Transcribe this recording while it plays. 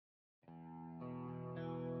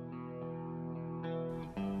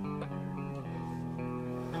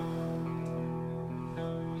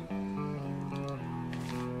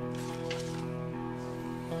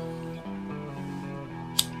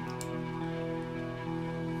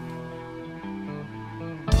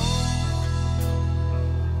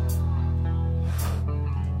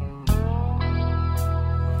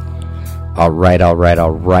All right.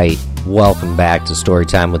 Welcome back to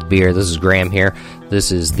Storytime with Beer. This is Graham here.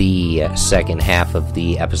 This is the second half of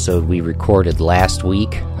the episode we recorded last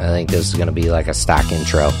week. I think this is going to be like a stock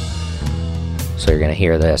intro. So you're going to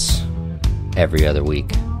hear this every other week.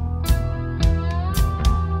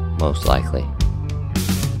 Most likely.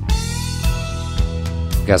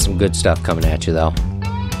 Got some good stuff coming at you, though.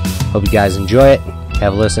 Hope you guys enjoy it.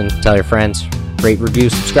 Have a listen. Tell your friends. Rate, review,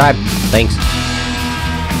 subscribe. Thanks.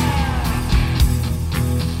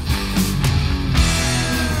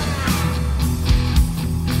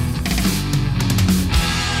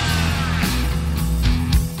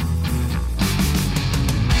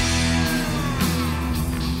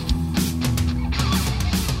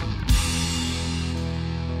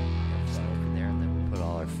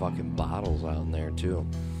 Bottles out in there too.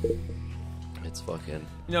 It's fucking.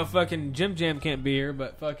 You know, fucking Jim Jam can't be here,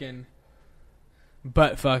 but fucking.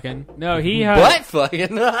 No, he has. Butt fucking.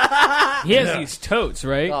 He has these totes,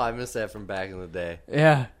 right? Oh, I missed that from back in the day.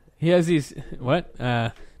 Yeah, he has these. What? No.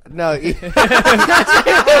 Wait a second. What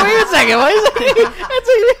is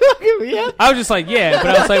that? I was just like, yeah,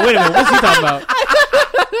 but I was like, wait a minute, what's he talking about?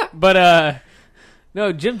 But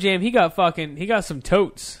no, Jim Jam, he got some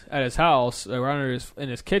totes at his house around in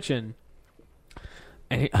his kitchen.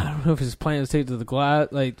 And I don't know if his plan is to take to the glass,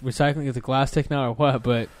 like recycling at the glass taken out or what,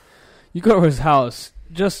 but you go to his house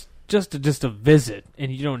just to visit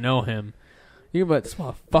and you don't know him. You're like, this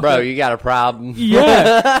motherfucker. Bro, you got a problem.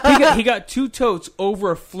 Yeah. he got two totes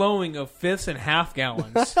overflowing of fifths and half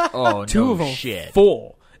gallons. Oh, two no of them shit.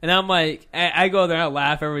 full. And I'm like, I go there and I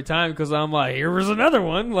laugh every time because I'm like, here was another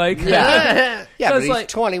one. Like, yeah, so but he's like,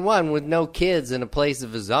 21 with no kids in a place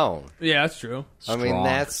of his own. Yeah, that's true. I mean,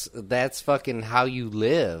 that's fucking how you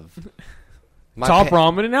live. Top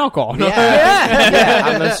ramen and alcohol. Yeah.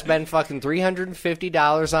 I'm gonna spend fucking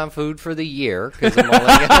 $350 on food for the year because I'm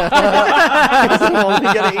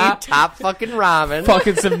only gonna eat top fucking ramen,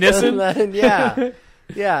 fucking some Nissan.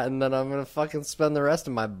 Yeah, and then I'm going to fucking spend the rest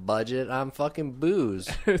of my budget on fucking booze.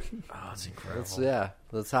 Oh, that's incredible.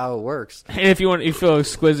 That's how it works. And if you feel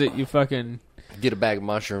exquisite, you fucking... Get a bag of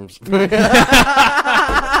mushrooms.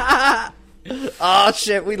 Oh,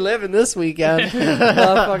 shit, we living this weekend.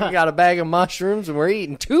 I fucking got a bag of mushrooms, and we're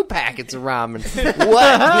eating 2 packets of ramen.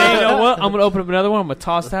 What? Yeah, you know what? I'm going to open up another one. I'm going to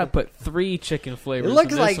toss that, put 3 chicken flavors It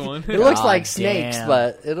looks in like this one. It looks like snakes, damn.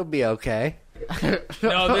 but it'll be okay.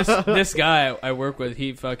 No, this guy I work with,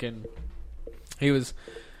 we were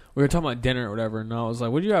talking about dinner or whatever, and I was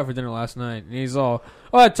like, what did you have for dinner last night? And he's all,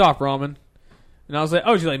 oh, I had top ramen. And I was like,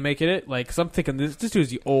 oh, did you like making it? Like, cause I'm thinking this dude's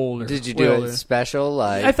the older. Did you do it special?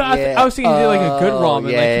 Like, I was thinking he did like a good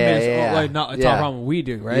ramen, yeah. like not a top ramen we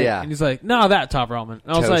do, right? Yeah. And he's like, no, that top ramen.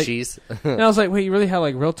 And I was Toshi's. wait, you really had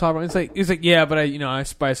like real top ramen? He's like, yeah, but I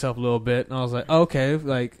spice up a little bit. And I was like, okay,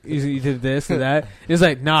 like you did this and that. He's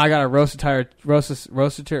like, no, I got a rotisserie,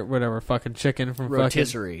 whatever, fucking chicken from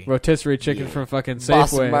rotisserie chicken from fucking Safeway.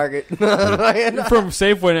 Boston Market. From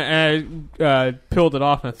Safeway, and I peeled it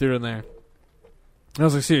off and I threw it in there. I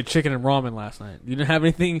was like, see, chicken and ramen last night. You didn't have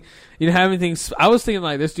anything. I was thinking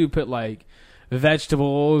like this dude put like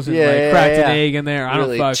vegetables and cracked an egg in there. I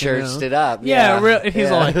really don't fucking churched know. it up. Yeah, real. And he's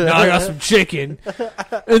like, no, I got some chicken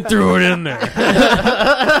and threw it in there.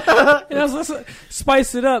 And I was like,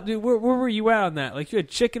 spice it up, dude. Where were you at on that? Like you had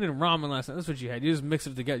chicken and ramen last night. That's what you had. You just mixed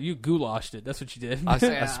it together. You goulashed it. That's what you did. I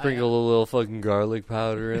sprinkled a little fucking garlic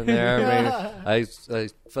powder in there. I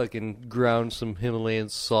fucking ground some Himalayan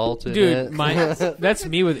salt in it. Dude, that's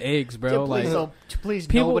me with eggs, bro.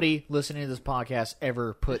 Please, nobody listening to this podcast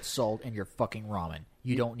ever put salt in your fucking ramen.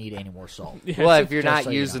 You don't need any more salt. Well, if you're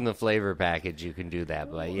not using the flavor package, you can do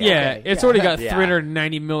that. But it's already got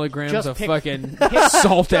 390 milligrams of fucking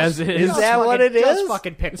salt as it is. Is that what it is? Just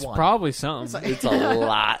fucking pick one. It's probably something. It's a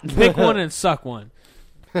lot. Pick one and suck one.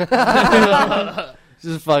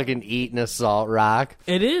 Just fucking eating a salt rock.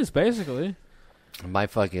 It is, basically. My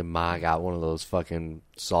fucking ma got one of those fucking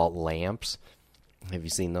salt lamps. Have you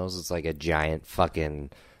seen those? It's like a giant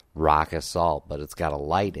fucking rock of salt, but it's got a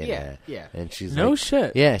light in it. Yeah. And she's no like,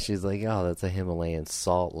 shit. Yeah, she's like, oh, that's a Himalayan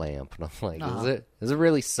salt lamp. And I'm like, is it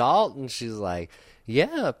really salt? And she's like,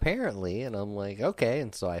 yeah, apparently. And I'm like, okay.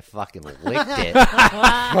 And so I fucking licked it.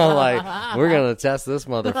 I'm like, we're going to test this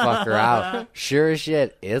motherfucker out. Sure as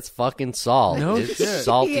shit, it's fucking salt. No it's shit.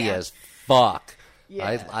 salty as fuck.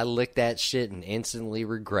 Yeah. I licked that shit and instantly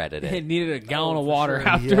regretted it. It needed a gallon of water sure.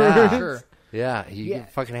 afterwards. Sure. Yeah, you can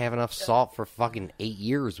fucking have enough salt for fucking 8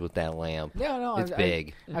 years with that lamp. No, it's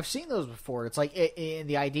big. I've seen those before. It's like, and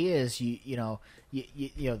the idea is you know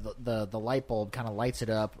the light bulb kind of lights it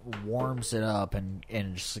up, warms it up, and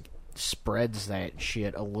just spreads that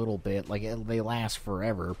shit a little bit. Like they last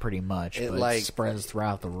forever, pretty much. It, but like, spreads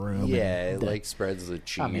throughout the room. Yeah, and it like spreads the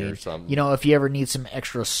chi or something. You know, if you ever need some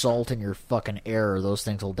extra salt in your fucking air, those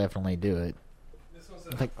things will definitely do it.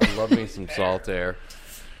 I love me some salt air.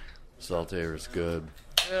 Salt air is good.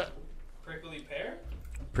 Prickly pear?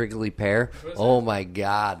 Prickly pear? Oh my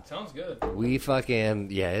god. Sounds good. We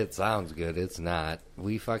fucking... Yeah, it sounds good. It's not.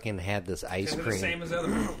 We fucking had this ice cream. The same as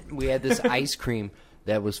other. We had this ice cream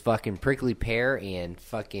that was fucking prickly pear and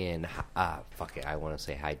fucking... I want to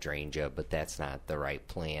say hydrangea, but that's not the right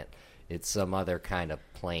plant. It's some other kind of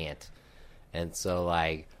plant. And so,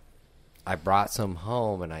 like... I brought some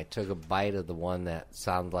home, and I took a bite of the one that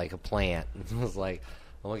sounded like a plant. And was like...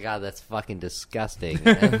 Oh my god, that's fucking disgusting.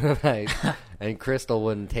 And Crystal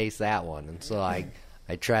wouldn't taste that one. And so I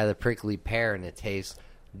tried the prickly pear and it tastes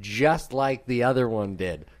just like the other one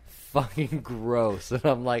did. Fucking gross. And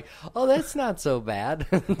I'm like, oh, that's not so bad.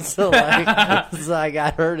 so I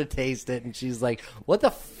got her to taste it and she's like, what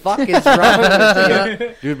the fuck is wrong with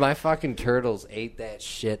you? Dude, my fucking turtles ate that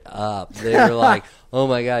shit up. They were like, oh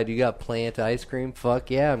my god, you got plant ice cream?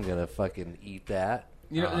 Fuck yeah, I'm gonna fucking eat that.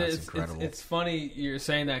 You know, that's incredible. It's funny you're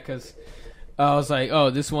saying that because I was like, oh,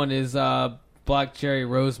 this one is black cherry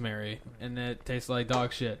rosemary, and it tastes like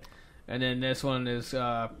dog shit. And then this one is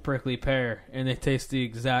prickly pear, and they taste the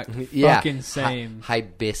exact fucking same.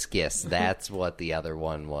 Hibiscus, that's what the other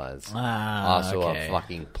one was. Also okay. a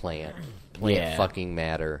fucking plant. Plant fucking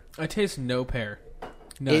matter. I taste no pear.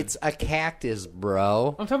 None. It's a cactus,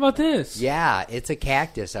 bro. I'm talking about this. Yeah, it's a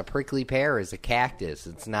cactus. A prickly pear is a cactus.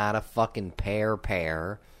 It's not a fucking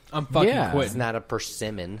pear. I'm fucking Yeah. It's quitting. not a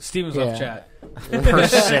persimmon. Steven's Yeah. off chat.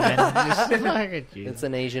 Persimmon. It's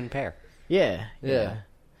an Asian pear. Yeah. Yeah.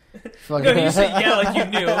 Fucking. No, you said yeah like you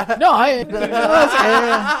knew.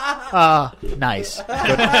 Nice.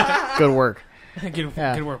 Good work. Good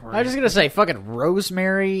Yeah. work, Maria. I was just gonna say, fucking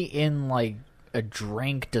rosemary in like a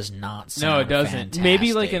drink does not sound No, it doesn't. fantastic.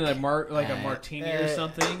 Maybe like in a martini or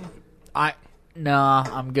something.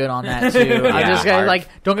 I'm good on that too. I'm just gonna like.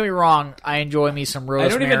 Don't get me wrong. I enjoy me some don't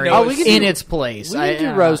even rosemary know in its place. We can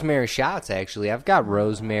do rosemary shots, actually. I've got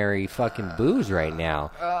rosemary fucking booze right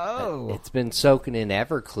now. Oh, It's been soaking in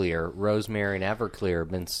Everclear. Rosemary and Everclear have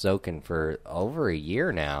been soaking for over a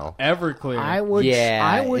year now. Everclear. I would. Yeah,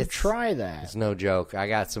 I would it's- try that. It's no joke. I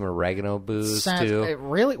got some oregano booze, Sounds- too.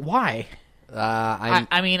 Really? Why? I'm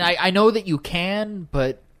I mean, I know that you can,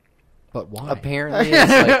 but why?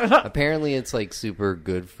 Apparently it's like super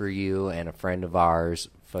good for you, and a friend of ours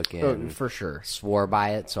fucking for sure. swore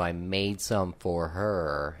by it, so I made some for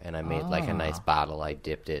her, and I made like a nice bottle. I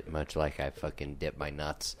dipped it much like I fucking dip my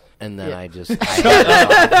nuts, and then I just you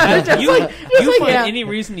find any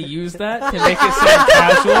reason to use that to make it sound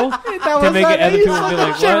casual? To make it other people be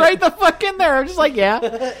like, shit what? right the fuck in there. I'm just like, yeah.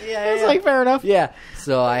 It's like fair enough. yeah.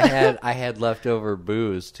 So I had leftover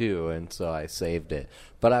booze too, and so I saved it.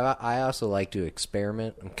 But I also like to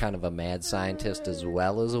experiment. I'm kind of a mad scientist as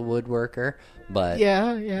well as a woodworker. But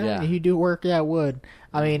Yeah. You do work that wood.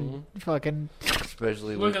 I mean, fucking.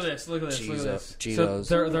 especially Look with at this. Look at this. Look at this. Cheetos.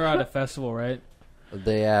 So they're at a festival, right?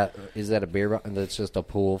 Is that a beer? That's just a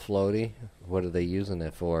pool floaty. What are they using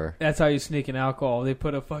it for? That's how you sneak in alcohol. They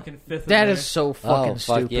put a fucking fifth. That in there. is so fucking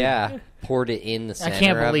fuck stupid. yeah! Poured it in the center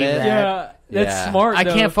can't believe of it. that. Yeah, that's Yeah. smart. I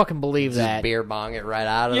though. can't fucking believe Just that. beer bong it right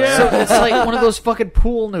out of Yeah. So there. it's like one of those fucking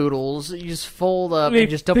pool noodles. You just fold up They- and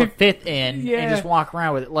just dump a fifth in Yeah. and just walk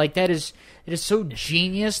around with it. Like that is. It is so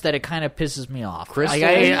genius that it kind of pisses me off. Crystals- Like,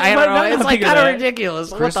 I But don't know. not It's like think of kind of that. ridiculous.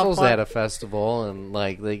 What the Crystal's fuck? at a festival, and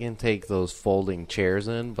like they can take those folding chairs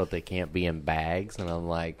in, but they can't be in bags. And I'm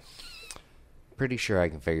like, pretty sure I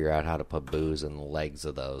can figure out how to put booze in the legs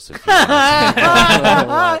of those. If you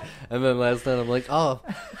want. And then last night I'm like, oh,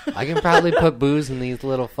 I can probably put booze in these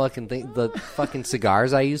little fucking things. The fucking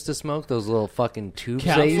cigars I used to smoke, those little fucking tubes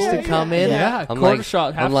they used to come in. Yeah, I'm quarter like,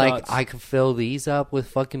 shot, half I'm like, shots. I could fill these up with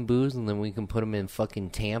fucking booze, and then we can put them in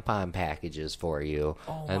fucking tampon packages for you,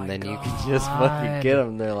 and then you can just fucking get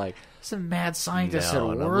them. They're like, Some mad scientist no,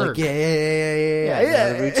 at and I'm work. like, yeah.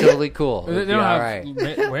 That'll be totally cool. They It'll be don't all have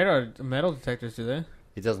right. radar metal detectors, do they?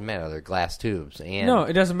 It doesn't matter. They're glass tubes. And No,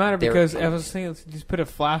 it doesn't matter they're- because I was thinking, just put a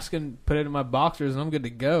flask and put it in my boxers, and I'm good to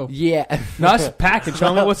go. Yeah. No, that's a package.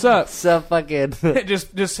 Tell me what's up. So fucking.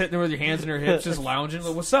 just sitting there with your hands in your hips, just lounging.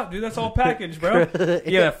 Like, what's up, dude? That's all package, bro.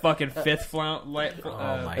 Yeah, that fucking fifth flout. my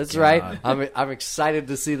That's God. right. I'm excited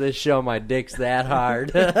to see this show. My dick's that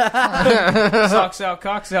hard. Socks out,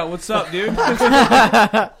 cocks out. What's up, dude?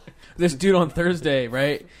 This dude on Thursday,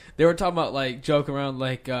 right? They were talking about like joking around,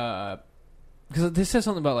 like because they said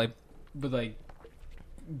something about like with like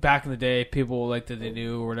back in the day, people like that they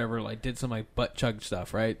knew or whatever, like did some like butt chug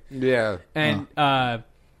stuff, right? Yeah. And and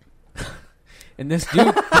this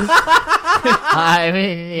dude, I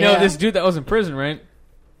mean, yeah. no, this dude that was in prison, right?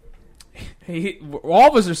 All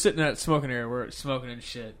of us are sitting at smoking area, we're smoking and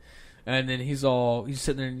shit. And then he's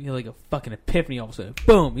sitting there and he's like a fucking epiphany all of a sudden.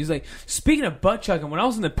 Boom. He's like, speaking of butt chugging, when I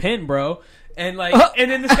was in the pen, bro, and like,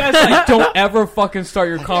 and then this guy's like, don't ever fucking start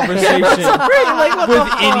your conversation with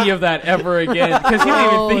any of that ever again. Because he didn't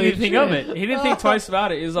even think anything of it. He didn't think twice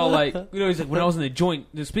about it. He was all like, he's like, when I was in the joint,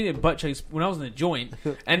 speaking of butt chugging, when I was in the joint,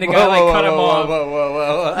 and the guy like cut him off.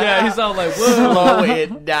 Whoa. Yeah, he's all like, whoa. Slow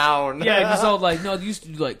it down. Yeah, he's all like, no, they used to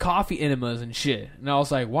do like coffee enemas and shit. And I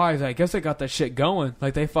was like, why? He's like, I guess they got that shit going.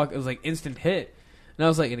 Like it was like instant hit. And I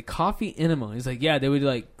was like, in a coffee enema. He's like, yeah, they would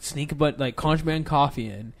like sneak a butt like contraband coffee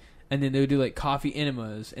in, and then they would do like coffee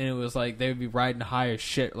enemas, and it was like they would be riding high as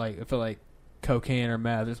shit, like I feel like cocaine or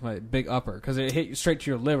meth. It's my big upper because it hit you straight to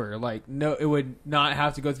your liver. Like no, it would not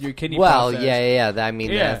have to go through your kidney. Well, process. yeah. I mean,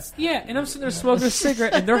 that's yeah. And I'm sitting there smoking a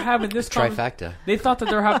cigarette, and they're having this trifecta. They thought that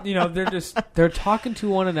they're having, they're talking to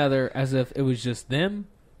one another as if it was just them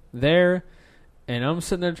there, and I'm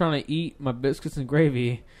sitting there trying to eat my biscuits and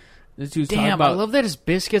gravy. This dude's talking Damn, about, I love that it's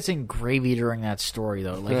biscuits and gravy during that story,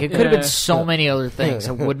 though. Like, it could have been so many other things.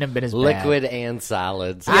 It wouldn't have been as bad. Liquid and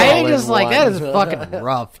solids. I all just in like, one. that is fucking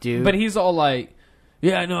rough, dude. But he's all like,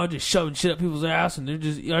 yeah, no, just shoving shit up people's ass, and they're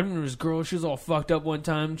just. I remember this girl. She was all fucked up one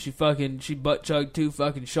time. She butt chugged 2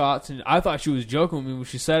 fucking shots, and I thought she was joking with me when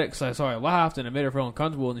she said it because I saw her laughed, and it made her feel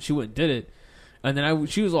uncomfortable, and then she went and did it. And then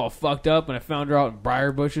she was all fucked up, and I found her out in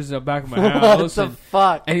briar bushes in the back of my house. What the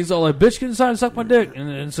fuck? And he's all like, bitch, get inside and suck my dick.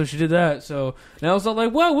 And so she did that. So and I was all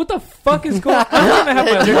like, whoa, what the fuck is going on? I'm gonna have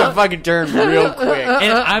my Took a fucking turn real quick.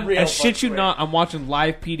 and I shit you not, I'm watching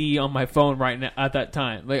Live PD on my phone right now at that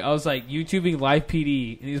time. Like I was like YouTubing Live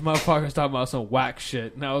PD, and these motherfuckers talking about some whack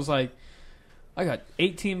shit, and I was like, I got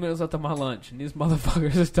 18 minutes left of my lunch, and these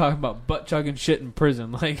motherfuckers is talking about butt chugging shit in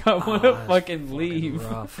prison. Like I want to fucking leave.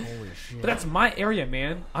 rough. Holy shit. But that's my area,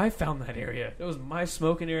 man. I found that area. It was my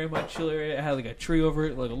smoking area, my chill area. It had like a tree over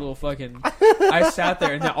it, like a little fucking. I sat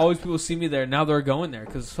there, and now always people see me there. Now they're going there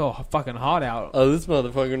because it's so fucking hot out. Oh, this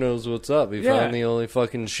motherfucker knows what's up. He Yeah. found the only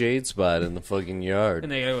fucking shade spot in the fucking yard.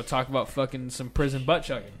 And they go talk about fucking some prison butt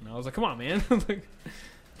chugging. And I was like, come on, man. Like,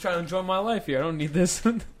 trying to enjoy my life here. I don't need this.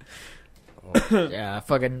 Yeah,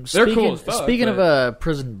 fucking. They're Speaking, cool as fuck, speaking but- of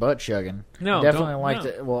prison butt chugging, No, definitely don't- liked no.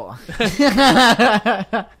 it. Well, fucking.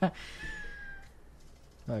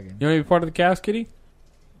 You want to be part of the cast, Kitty?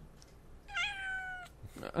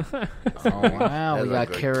 Oh wow, we That's got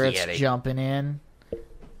a good carrots kitty. jumping in.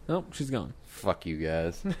 Nope, she's gone. Fuck you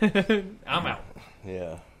guys. I'm out.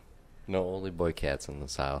 Yeah. No only boy cats in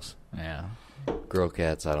this house. Yeah. Girl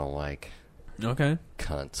cats I don't like. Okay,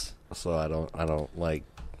 Cunts. So I don't like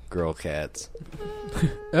girl cats.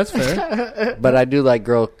 that's fair. But I do like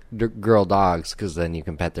girl dogs because then you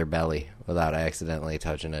can pet their belly without accidentally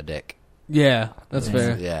touching a dick. Yeah, that's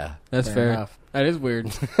fair. Yeah. That's Fair fair. enough. That is weird.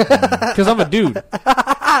 Because I'm a dude, and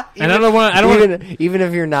I don't want. I don't want. Even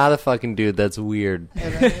if you're not a fucking dude, that's weird.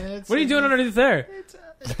 What are you doing underneath there?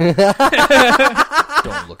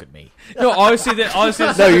 Don't look at me. No, all I see that. All I see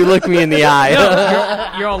is No, you look me in the eye.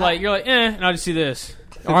 no, you're all like, and I just see this.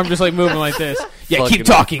 Arm just like moving like this. Yeah, Fucking keep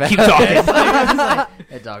talking, keep talking.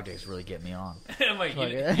 That dog dick's really getting me on. I'm like,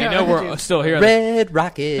 you know we're still here. Red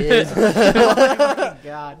Rocket.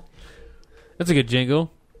 God. That's a good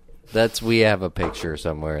jingle. We have a picture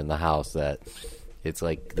somewhere in the house that it's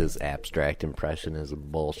like this abstract impressionism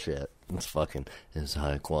bullshit. It's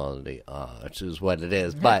high quality, which is what it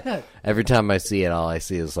is. But every time I see it, all I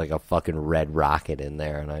see is like a fucking red rocket in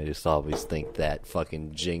there, and I just always think that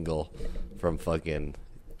fucking jingle from fucking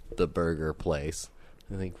the burger place.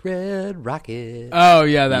 I think Red Rocket. Oh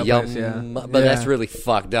yeah, that Yum. place, yeah. But that's really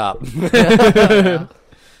fucked up.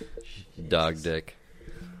 Dog dick.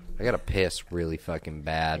 I gotta piss really fucking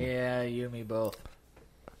bad. Yeah, you and me both.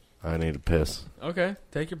 I need to piss. Okay,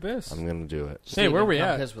 take your piss. I'm gonna do it. Hey, where we come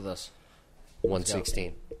at? Piss with us.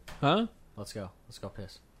 116. Huh? Let's go. Let's go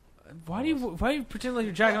piss. Why do you pretend like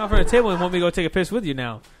you're jacking off at a table and want me to go take a piss with you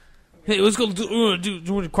now? Hey, let's go do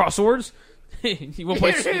you want to cross swords? You want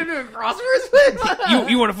to play?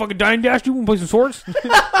 you want to fucking dine dash? You want to play some swords?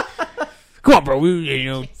 Come on, bro.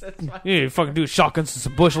 We fucking do shotguns and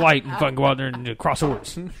some bush light and fucking go out there and cross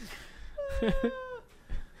swords.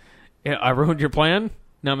 Yeah, I ruined your plan.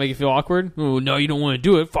 Now make you feel awkward. Oh no, you don't want to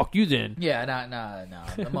do it. Fuck you then. Yeah, no.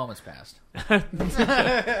 The moment's passed.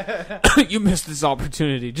 You missed this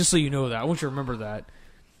opportunity. Just so you know that. I want you to remember that.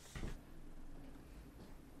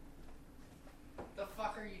 The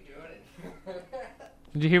fuck are you doing?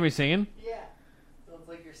 Did you hear me singing? Yeah. Sounds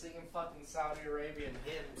like you're singing fucking Saudi Arabian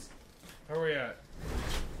hymns. Where are we at?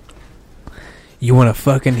 You want to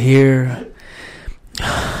fucking hear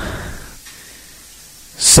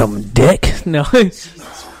some dick? No.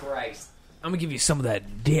 Jesus Christ. I'm going to give you some of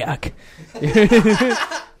that dick.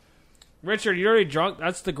 Richard, you already drunk?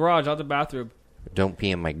 That's the garage, not the bathroom. Don't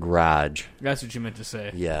pee in my garage. That's what you meant to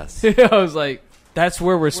say. Yes. I was like, that's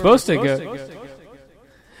where we're supposed to go.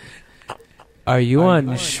 Are you on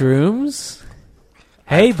shrooms?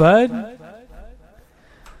 Hey, bud.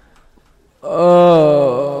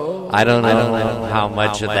 Oh. I don't know how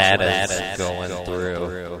much of that is going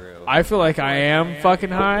through. I feel like I am fucking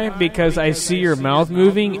high because I see your mouth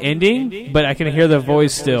moving, ending, but I can hear the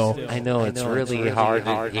voice still. I know, it's really hard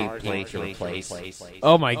to keep place.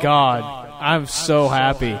 Oh my god. I'm so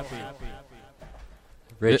happy.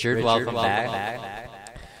 Richard, welcome back.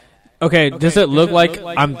 Okay, does it look like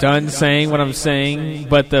I'm done saying what I'm saying,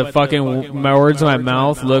 but the fucking words in my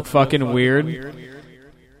mouth look fucking weird?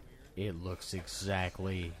 It looks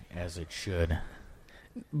exactly as it should.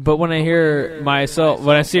 But when I hear myself,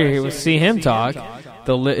 when I see him talk,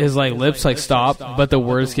 his like lips like stop, but the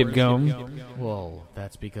words keep going. Well,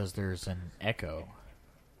 that's because there's an echo.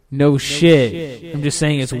 No shit. I'm just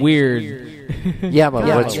saying it's weird. Yeah, but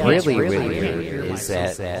what's really weird is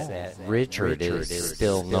that Richard is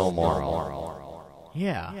still no more.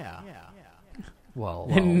 Yeah. Well.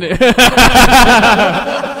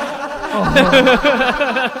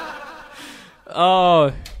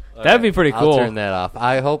 Oh, that'd be pretty cool. I'll turn that off.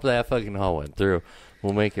 I hope that fucking hole went through.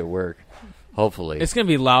 We'll make it work. Hopefully. It's going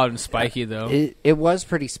to be loud and spiky, though. It was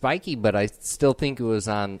pretty spiky, but I still think it was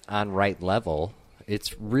on right level.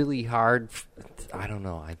 It's really hard. I don't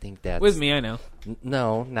know. I think that's... With me, I know.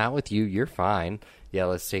 No, not with you. You're fine. Yeah,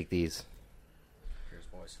 let's take these. Cheers,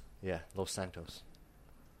 boys. Yeah, Los Santos.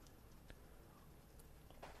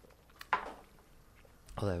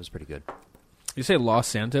 Oh, that was pretty good. You say Los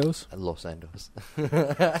Santos? Los Santos. Is it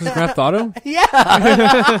Grand Theft Auto? Yeah.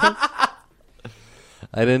 I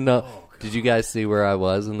didn't know. Did you guys see where I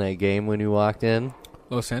was in that game when you walked in?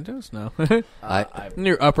 Los Santos? No.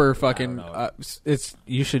 Near upper fucking... it's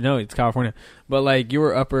you should know. It's California. But, like, you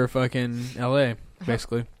were upper fucking L.A.,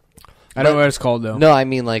 basically. I don't know what it's called, though. No, I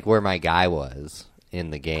mean, like, where my guy was in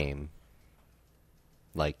the game.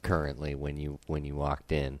 Like, currently, when you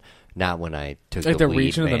walked in. Not when I took like the the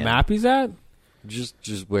region van. of the map he's at? Just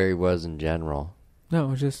where he was in general.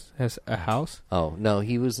 No, it just has a house. Oh, no,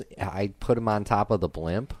 he was... I put him on top of the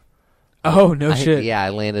blimp. Oh, no shit. Yeah, I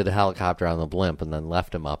landed a helicopter on the blimp and then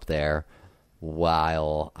left him up there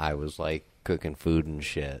while I was, like, cooking food and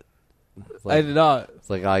shit. Like, I did not.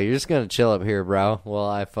 It's like, oh, you're just going to chill up here, bro? Well,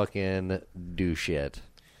 I fucking do shit.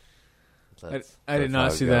 I did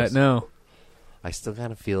not see that, no. I still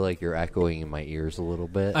kind of feel like you're echoing in my ears a little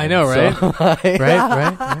bit. I know, right? So, right.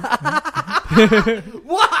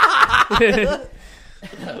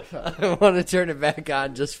 I want to turn it back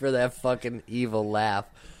on just for that fucking evil laugh.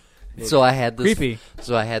 So I had this creepy.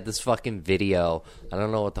 So I had this fucking video. I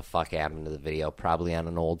don't know what the fuck happened to the video. Probably on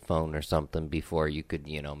an old phone or something before you could,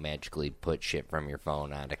 magically put shit from your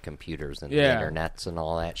phone onto computers and the internets and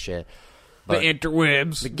all that shit. But, the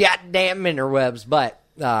interwebs. The goddamn interwebs. But,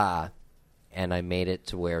 and I made it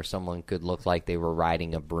to where someone could look like they were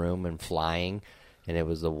riding a broom and flying, and it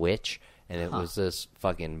was a witch, and it was this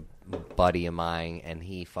fucking buddy of mine, and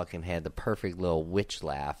he fucking had the perfect little witch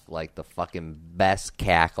laugh, like the fucking best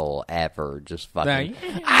cackle ever, just fucking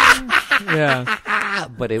yeah.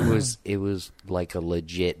 But it was like a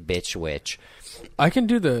legit bitch witch. I can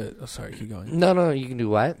do the... Oh, sorry, keep going. No, you can do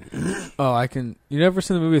what? Oh, I can... You never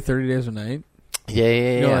seen the movie 30 Days of Night? Yeah.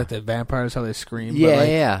 You know, like the vampires, how they scream? Yeah, but like,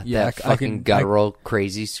 yeah. That fucking guttural,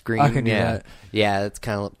 crazy scream. I can do that. Yeah, it's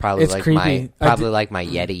kind of probably It's like creepy. like my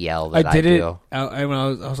Yeti yell that I did I it. do. When I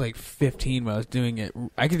was like 15 when I was doing it.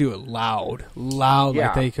 I could do it loud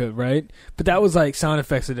like they could, right? But that was like sound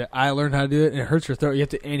effects that I learned how to do it, and it hurts your throat. You have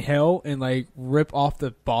to inhale and like rip off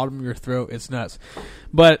the bottom of your throat. It's nuts.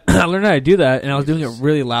 But I learned how to do that, and I was doing it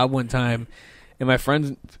really loud one time, and my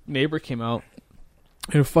friend's neighbor came out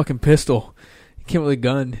and a fucking pistol. He came with a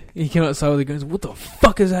gun. He came outside with a gun. What the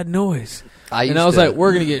fuck is that noise? I was like,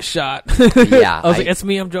 we're going to get shot. Yeah. I was like, it's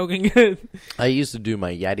me. I'm joking. I used to do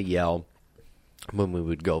my Yeti yell when we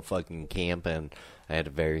would go fucking camping. I had a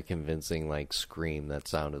very convincing, like, scream that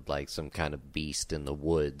sounded like some kind of beast in the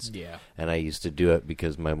woods. Yeah. And I used to do it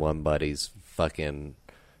because my one buddy's fucking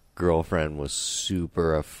girlfriend was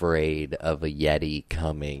super afraid of a Yeti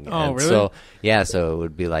coming. Oh, and really? So it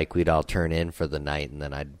would be like we'd all turn in for the night, and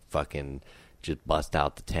then I'd fucking just bust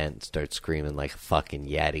out the tent and start screaming like a fucking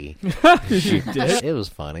Yeti. You did? It was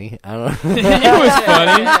funny. I don't know. It was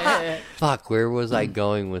funny. Fuck, where was I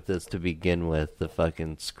going with this to begin with? The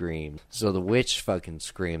fucking scream. So the witch fucking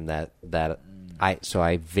screamed that I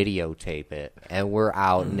videotape it, and we're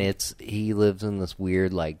out, and he lives in this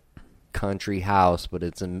weird like country house, but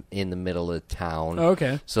it's in the middle of town. Oh,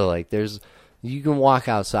 okay. So like you can walk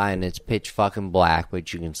outside and it's pitch fucking black,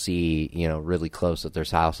 but you can see, really close that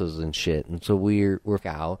there's houses and shit. And so we're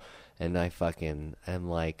out, and I fucking am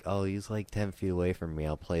like, oh, he's like 10 feet away from me.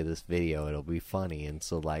 I'll play this video. It'll be funny. And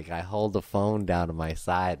so like I hold the phone down to my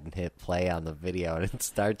side and hit play on the video, and it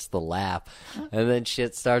starts to laugh, and then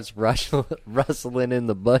shit starts rustling in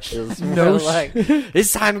the bushes. No like,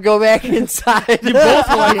 it's time to go back inside. You both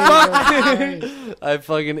were like, fuck. I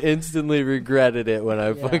fucking instantly regretted it when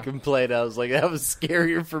I fucking played. I was like, that was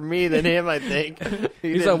scarier for me than him, I think.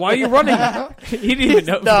 He's like, why are you running? He didn't even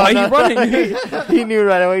know. Why are you running? He knew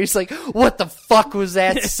right away. He's like, what the fuck was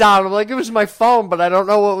that sound? I'm like, it was my phone, but I don't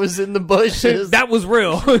know what was in the bushes. That was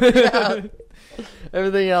real. Yeah.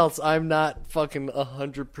 Everything else, I'm not fucking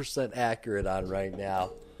 100% accurate on right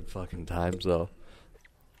now. Fucking times, though.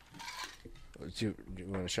 Do you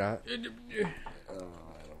want a shot?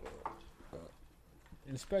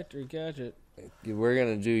 Inspector Gadget. We're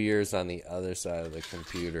going to do yours on the other side of the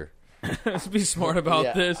computer. Let's be smart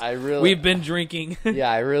about this. We've been drinking. Yeah,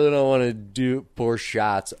 I really don't want to pour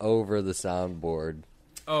shots over the soundboard.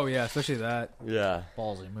 Oh, yeah, especially that. Yeah.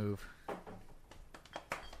 Ballsy move.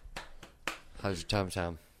 How's your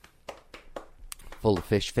Tom? Full of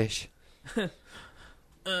fish? Full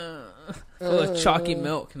of chalky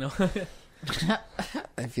milk. No.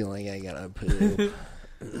 I feel like I gotta poop.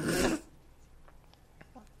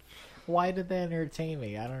 Why did that entertain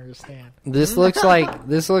me? I don't understand. This looks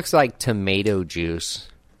like tomato juice.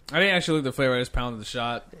 I didn't actually look at the flavor. I just pounded the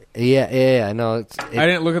shot. Yeah. I know. I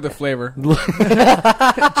didn't look at the flavor.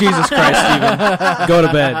 Jesus Christ, Steven. Go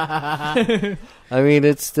to bed. I mean,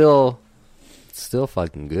 it's still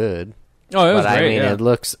fucking good. Oh, it was but great. I mean,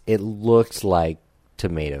 it looks like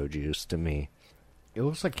tomato juice to me. It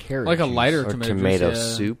looks like carrot Like a juice. lighter Or tomato tomato juice,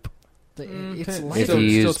 yeah. soup. It's If lighter. you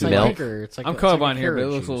use It's like milk. lighter. It's like I'm it's like colorblind a here, but it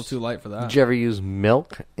carrot looks a little juice. too light for that. Did you ever use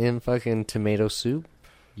milk in fucking tomato soup?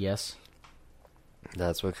 Yes.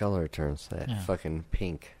 That's what color it turns. That Yeah. fucking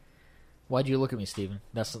pink. Why'd you look at me, Steven?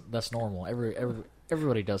 That's normal.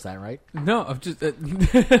 Everybody does that, right? No, I'm just...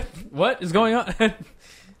 what is going on?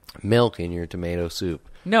 Milk in your tomato soup.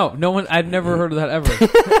 No one... I've never heard of that ever.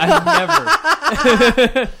 I've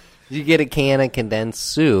never. You get a can of condensed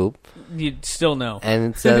soup, You'd still know.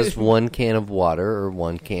 and it says 1 can of water or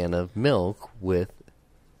 1 can of milk with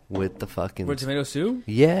the fucking... For tomato soup?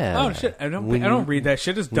 Yeah. Oh, shit. I don't When you- read that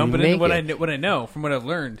shit. Just dump it when you in what make I know from what I've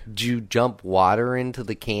learned. Do you jump water into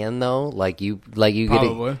the can though? Like you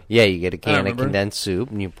Probably. you get a I can of remember. condensed soup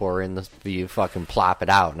and you pour in you fucking plop it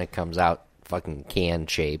out and it comes out fucking can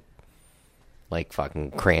shape, like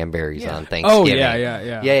fucking cranberries on Thanksgiving. Oh,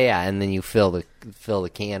 yeah. Yeah, and then you fill the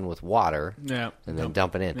can with water Yeah. and then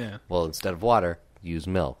dump it in. Yeah. Well, instead of water, use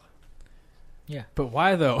milk. Yeah. But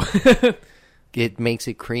why, though? It makes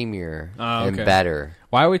it creamier Oh, and okay. better.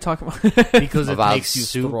 Why are we talking about... Because it About makes you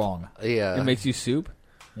soup. strong. Yeah. It makes you soup?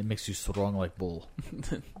 It makes you strong like bull.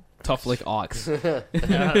 Tough like ox.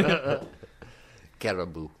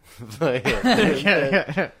 Caribou.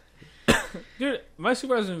 Dude, my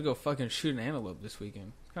supervisor's going to go fucking shoot an antelope this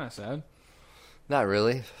weekend. It's kind of sad. Not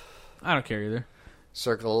really. I don't care either.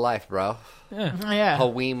 Circle of life, bro. Yeah. Yeah.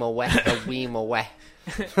 Haweem away.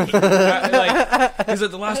 He's like,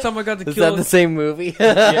 the last time I got to Is kill... that the same movie? It's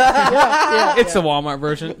the Walmart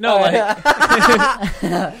version. No, like...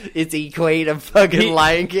 It's equate of fucking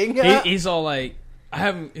Lion King. he's all like... I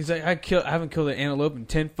haven't killed an antelope in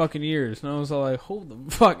 10 fucking years. And I was all like, hold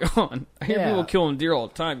the fuck on. I hear people killing deer all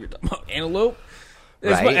the time. You're talking about antelope?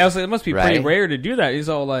 Right. I was like, it must be pretty Right. rare to do that. He's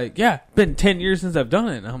all like, yeah, been 10 years since I've done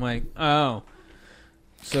it. And I'm like, oh.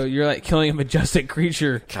 So you're like killing a majestic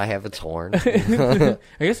creature. Can I have its horn? I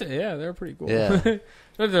guess, yeah, they're pretty cool. Yeah.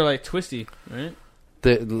 They're like twisty, right?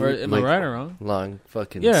 Or Am I right or wrong? Long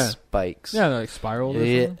fucking Yeah. spikes. Yeah, they're like spiraled or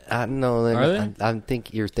Yeah, something. I don't know. Are they? I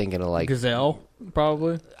think you're thinking of like. Gazelle,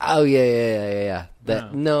 probably. Oh yeah.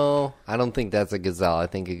 That No. no, I don't think that's a gazelle. I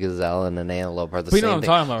think a gazelle and an antelope are the But you same know what I'm thing.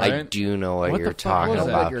 talking about, I right? do know what, What the you're fuck talking was that?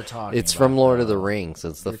 about. What you're talking It's about, from Lord of the though. Rings.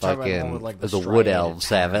 It's the You're talking about the fucking one with, like, the the wood striated elves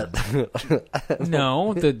have it.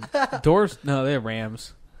 No, the doors. No, they have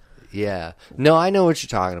rams. Yeah. No, I know what you're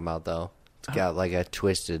talking about though. It's got like a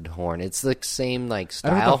twisted horn. It's the same like I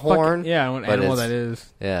don't know style what the fuck- horn. Yeah, I don't but know what it's- that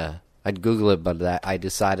is. Yeah. I'd Google it, but I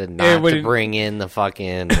decided not to bring in the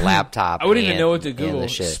fucking laptop. I wouldn't even know what to Google. The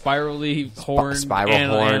shit. Spirally horn, spiral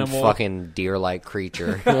horn, animal. fucking deer-like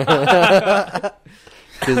creature. Because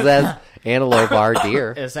that's antelope are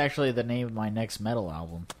deer. It's actually the name of my next metal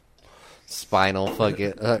album. Spinal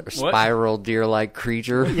fucking spiral deer-like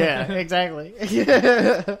creature. Yeah, exactly.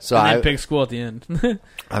 So and then big school at the end.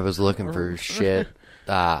 I was looking for shit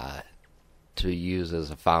to use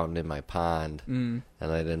as a fountain in my pond, and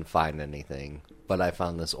I didn't find anything. But I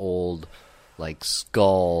found this old, like,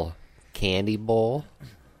 skull candy bowl.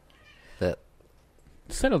 That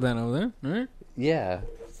Settle down over there, all right? yeah.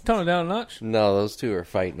 Tone it down a notch. No, those two are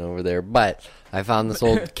fighting over there. But I found this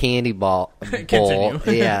old candy bowl. Continue.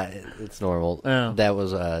 Yeah, it's normal. Oh. That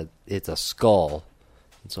was it's a skull,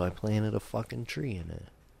 and so I planted a fucking tree in it.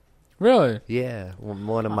 Really? Yeah,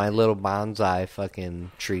 one of my little bonsai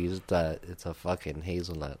fucking trees. It's a fucking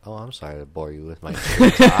hazelnut. Oh, I'm sorry to bore you with my tree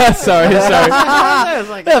talk. sorry. I was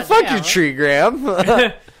like, Yeah, fuck your tree, Graham.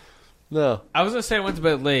 No. I was gonna say I went to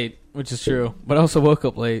bed late, which is true, but I also woke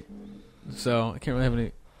up late, so I can't really have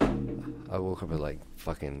any. I woke up at like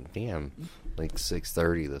fucking like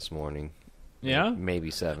 6:30 this morning. Yeah, maybe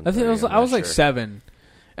 7. I think I was like 7,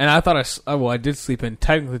 and I thought I did sleep in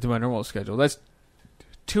technically to my normal schedule. That's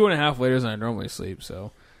 2.5 later than I normally sleep,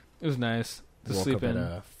 so it was nice to Woke sleep up in.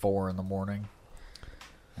 at 4 in the morning.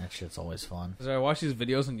 That shit's always fun. I watch these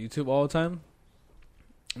videos on YouTube all the time,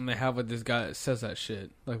 and they have this guy that says that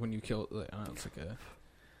shit, like when you kill, like, I don't know, it's like a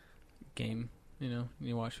game. You know,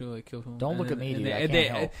 you watch it like kill someone. Don't look at me, dude. I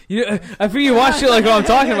can't help. I figure you watch it like what I'm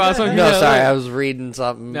talking about. So No, sorry, I was reading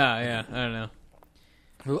something. No, yeah, I don't know.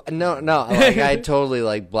 No, like I totally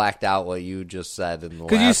like blacked out what you just said in the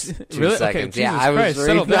last 2 really? seconds. Okay, Yeah, Jesus I was Christ,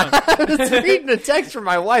 settle reading. down. I was reading a text from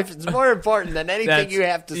my wife. It's more important than anything you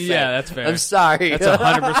have to say. Yeah, that's fair. I'm sorry. That's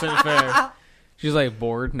 100% fair. She's like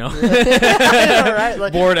bored. No, Right?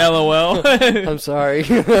 Like, bored. LOL. I'm sorry.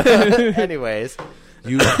 Anyways,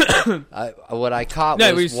 what I caught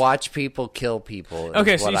was watch people kill people.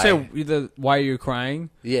 Okay, so you say why are you crying?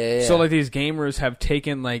 Yeah. So like these gamers have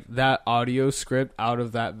taken like that audio script out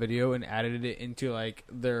of that video and added it into like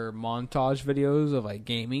their montage videos of like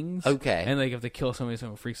gamings. Okay. And like if they kill somebody,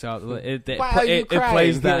 someone freaks out. It crying?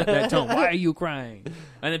 plays that tone. Why are you crying?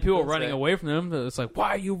 And then people running away from them. It's like, why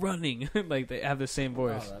are you running? Like they have the same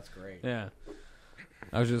voice. oh, that's great. Yeah.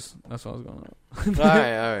 That's what I was going on. all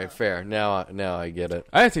right, fair. Now I get it.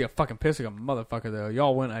 I had to take a fucking piss like a motherfucker though.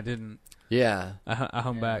 Y'all went, I didn't. Yeah. I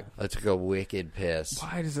hung back. I took a wicked piss.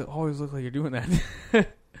 Why does it always look like you're doing that?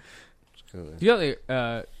 You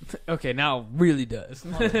got okay, now it really does.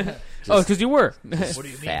 Because you were. What do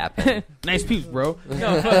you mean? Nice peeps, bro.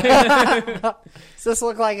 No, Does this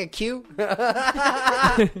look like a cue?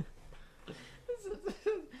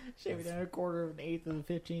 Shaving down 1/4 of an eighth of a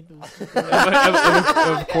 15th of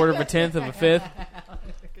a quarter of a tenth of a fifth.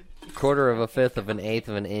 1/4 of a fifth of an eighth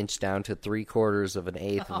of an inch down to 3/4 of an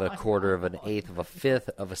eighth of a 1/4 of an eighth of a fifth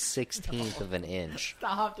of a 16th of an inch.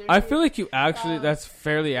 Stop, dude. I feel like you actually, that's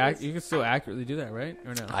fairly accurate. You can still accurately do that, right?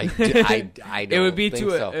 Or no? I don't It would be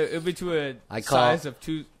think so. it would be to a size of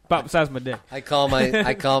two, about the size of my dick. I call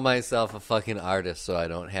myself a fucking artist, so I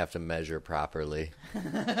don't have to measure properly.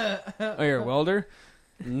 Oh, you're a welder?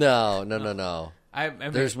 No. I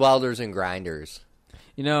mean, There's welders and grinders.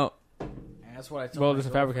 you know, That's what I told welders my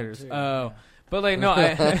and girlfriend, fabricators. too. Oh, but like no,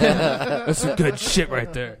 that's some good shit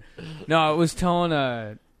right there. No, I was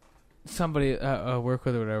telling somebody I work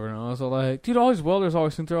with or whatever, and I was all like, dude, all these welders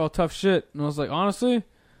always think they're all tough shit, and I was like, honestly,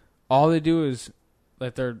 all they do is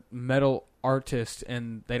like they're metal artists,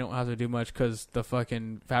 and they don't have to do much because the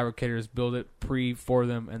fucking fabricators build it for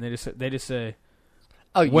them, and they just say.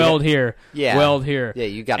 Oh, Weld here. Yeah. Weld here. Yeah,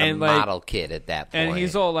 you got a model kit at that point. And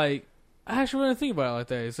he's all like, I actually want to think about it like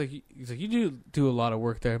that. He's like, you do a lot of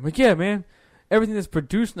work there. I'm like, yeah, man. Everything that's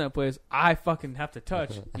produced in that place, I fucking have to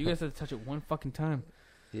touch. You guys have to touch it one fucking time.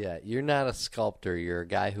 Yeah, you're not a sculptor. You're a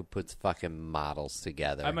guy who puts fucking models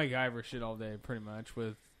together. I MacGyver shit all day, pretty much,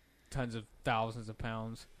 with tons of thousands of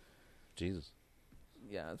pounds. Jesus.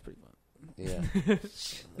 Yeah, that's pretty fun. Yeah.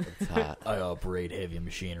 It's hot. I operate heavy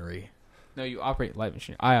machinery. No, you operate light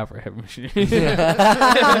machinery. I operate heavy machinery.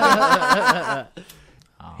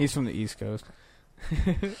 He's from the East Coast.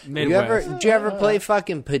 Midwest. Did you ever play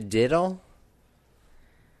fucking Padiddle?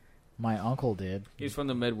 My uncle did. He's from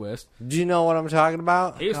the Midwest. Do you know what I'm talking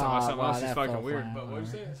about? He was talking about something wow, else. He's that fucking fell weird. flat. But what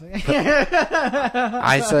did you say?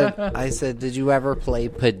 I said, did you ever play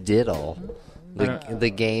Padiddle? The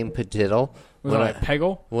game Padiddle? Was it like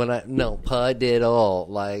Peggle? No, Padiddle.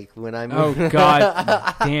 Like when I Oh moved.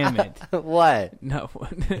 God, damn it! What? No,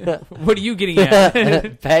 what are you getting at?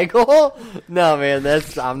 Peggle? No, man,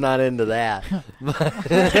 I'm not into that.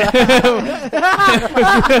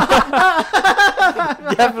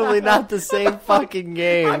 Definitely not the same fucking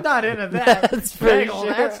game. I'm not into that. That's for Peggle,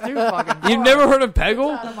 sure. that's too fucking. You've never heard of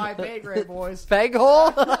Peggle? Out of my pay grade, boys.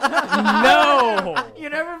 Peggle? No. You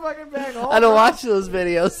never fucking Peggle. I don't watch those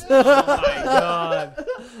videos. Oh my God.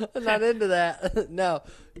 I'm not into that. No,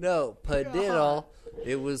 Padiddle.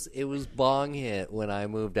 It was bong hit when I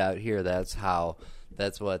moved out here. That's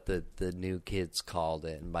what the new kids called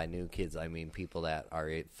it. And by new kids, I mean people that are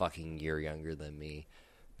a fucking year younger than me.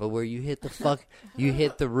 But where you hit you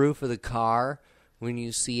hit the roof of the car when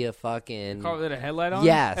you see a fucking Car with a headlight on?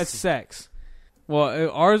 Yes. That's sex. Well,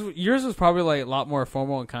 yours was probably like a lot more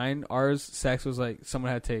formal and kind. Ours, sex was like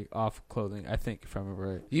someone had to take off clothing, I think, if I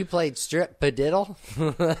remember right. You played strip Padiddle?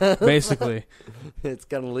 Basically. It's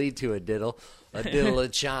going to lead to a diddle a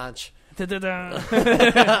chaunch. Da-da-da.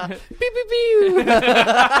 Pew, pew, pew.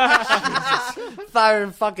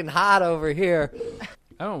 Firing fucking hot over here.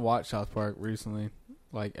 I don't watch South Park recently,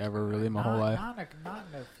 like ever really my whole life. Not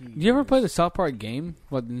in a few. Did you ever play the South Park game?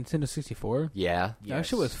 What, the Nintendo 64? Yeah. That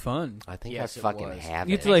shit was fun. I think Yes, I it fucking was. have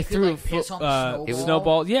You it. get to like could, through like, piss on the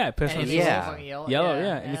snowball. Yeah, piss on And the it's Yeah. so fucking yellow. Yellow,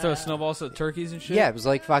 and you throw snowballs at turkeys and shit. Yeah, it was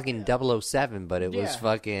like fucking 007, but it was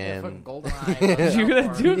fucking... Yeah, fucking GoldenEye. Did you hear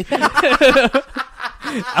that, dude?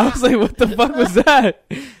 I was like, what the fuck was that?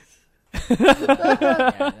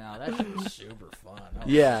 That shit was super fun.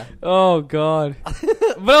 Yeah. Oh, God.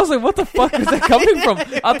 But I was like, what the fuck is that coming from?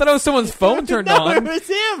 I thought it was someone's phone turned on. It was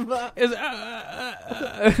him.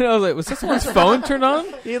 And I was like, was that someone's phone turned on?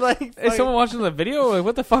 He like... Is fucking- someone watching the video? Like,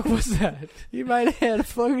 what the fuck was that? You might have had a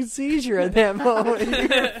fucking seizure at that moment. You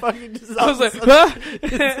were fucking just I was like, is huh?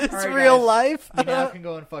 this All right, real guys. life? You now can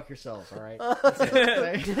go and fuck yourselves, all right? That's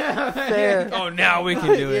it. Fair. Oh, now we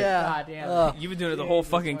can do it. Yeah. God damn. You've been doing it the whole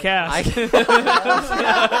fucking cast.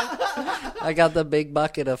 I got the big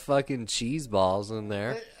bucket of fucking cheese balls in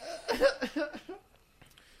there.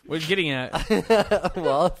 What are you getting at?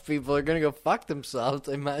 Well, if people are gonna go fuck themselves,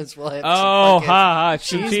 they might as well have Oh, fucking ha,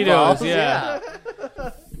 cheese Cheetos. balls. Yeah.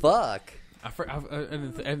 fuck. I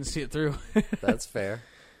didn't see it through. That's fair.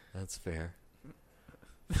 That's fair.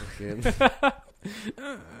 Fucking-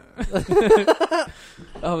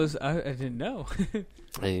 I didn't know.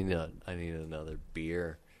 I need another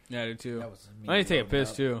beer. Yeah, I do too. That was me I need to take a loading piss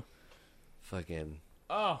up. too. Fucking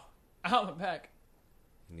Oh, out the back.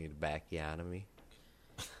 need a bacchiotomy.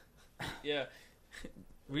 Yeah.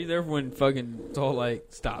 Were you there when fucking told like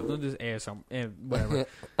stop? Don't just ASM and whatever.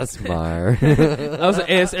 A smar. I was like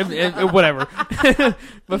ASM and whatever.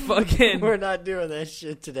 But fucking, We're not doing that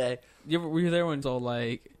shit today. were you there when told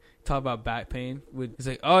like talk about back pain? He's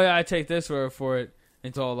like, oh yeah, I take this word for it.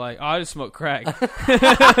 And told like, oh, I just smoke crack.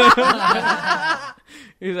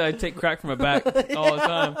 He's like, I take crack from my back all the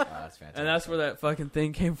time. Oh, that's fantastic. And that's where that fucking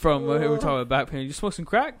thing came from. When we were talking about back pain. You smoke some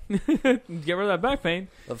crack? Get rid of that back pain.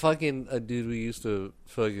 A dude we used to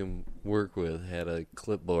fucking work with had a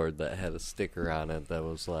clipboard that had a sticker on it that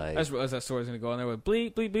was like... I just realized that story's going to go on there with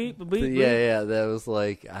bleep, bleep, bleep, bleep, bleep. Yeah, that was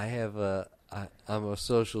like, I'm a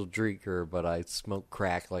social drinker, but I smoke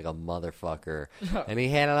crack like a motherfucker. And he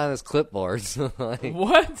had it on his clipboard. So like,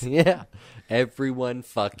 What? yeah. Everyone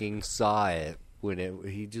fucking saw it when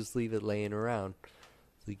he'd just leave it laying around.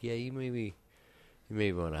 It's like, yeah, you maybe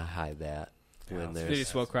want to hide that when Did there's... you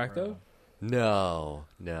smoke crack though? No.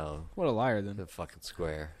 What a liar then. The fucking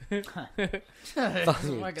square. Fucking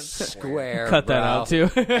Square, Cut that bro. out too.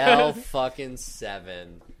 L fucking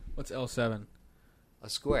 7. What's L7? A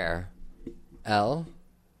square. L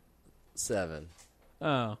 7.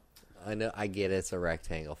 Oh, I know. I get it. It's a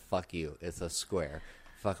rectangle. Fuck you. It's a square.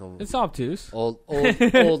 Fucking it's obtuse. old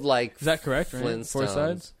like. Is that correct? Right? Flintstones. 4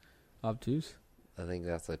 sides. Obtuse. I think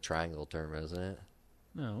that's a triangle term, isn't it?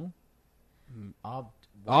 No. Obtuse.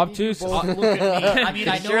 Obtuse. Look at me. I mean,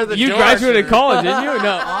 I know Sure, the You door- graduated college, didn't you?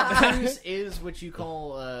 No. obtuse is what you call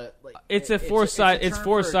like. It's a it's 4 side. It's term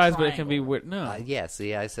 4 for a sides, but it can be triangle. weird. No. Yeah.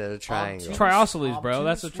 See, I said a triangle. Obtuse- Triosceles, bro.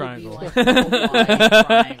 That's a obtuse triangle. would be like a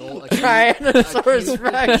triangle. Tyrannosaurus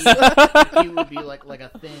Rex. It would be like a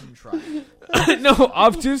thin triangle. No,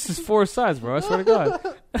 obtuse is 4 sides, bro. I swear to God.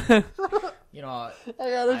 You know, I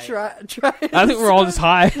gotta try. I think we're all just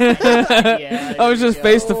high. yeah, I was there just you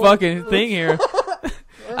faced go. the fucking thing here.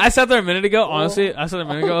 I sat there a minute ago. Honestly, I sat there a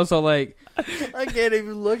minute ago. So like, I can't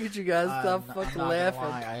even look at you guys. I'm Stop not fucking gonna laughing.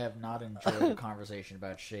 lie, I have not enjoyed a conversation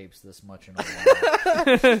about shapes this much in a while.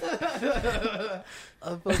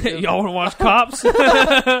 I'm fucking- y'all want to watch Cops?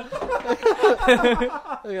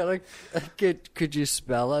 Could you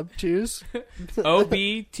spell obtuse?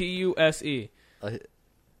 OBTUSE.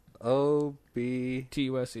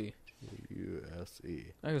 OBTUSE. TUSE.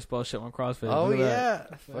 I can spell shit on CrossFit. Oh Look at yeah,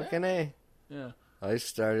 that. fucking A. Yeah. I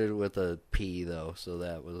started with a P though, so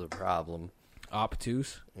that was a problem.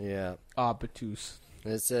 Obtuse. Yeah. Obtuse.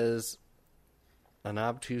 It says an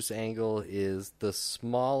obtuse angle is the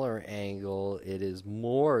smaller angle. It is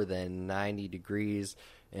more than 90 degrees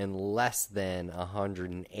and less than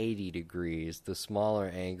 180 degrees. The smaller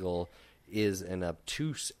angle is an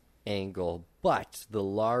obtuse angle, but the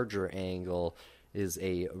larger angle is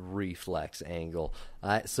a reflex angle.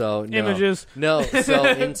 So no, Images. No, so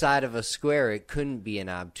inside of a square, it couldn't be an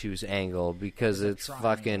obtuse angle because it's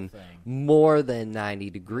fucking more than 90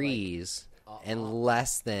 degrees and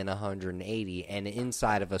less than 180. And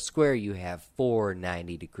inside of a square, you have 4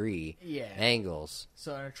 90-degree angles.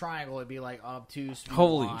 So in a triangle, it'd be like obtuse.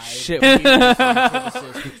 Holy wide, shit.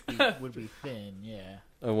 would be thin, yeah.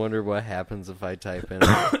 I wonder what happens if I type in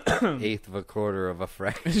an eighth of a quarter of a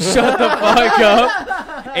fraction. Shut the fuck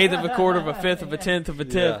up. Eighth of a quarter of a fifth of a tenth of a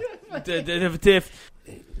tenth of a tiff.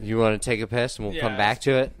 You want to take a piss and we'll come back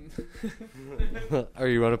to it? Or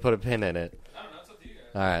you want to put a pin in it? I don't know. It's up to you guys.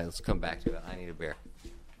 All right, let's come back to it. I need a beer.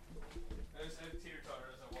 I just had a teeter-totter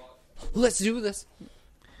as I walked. Let's do this.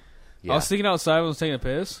 I was thinking outside when I was taking a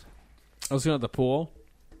piss. I was looking at the pool.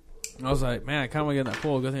 And I was like, man, I kind of want to get in that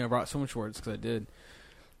pool. Good thing I brought swim shorts because I did.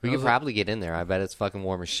 We could probably get in there. I bet it's fucking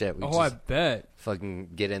warm as shit. We I just bet. fucking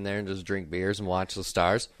get in there and just drink beers and watch the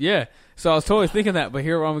stars. Yeah. So I was totally thinking that, but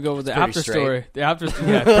here I'm going to go with the pretty after straight. story. The after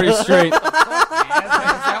yeah, pretty straight. Is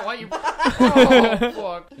that why you... Oh,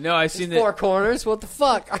 fuck. No, I seen Four corners? What the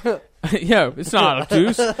fuck? Yeah, it's not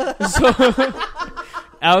obtuse. So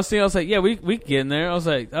I was like, yeah, we could get in there. I was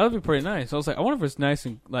like, that would be pretty nice. I was like, I wonder if it's nice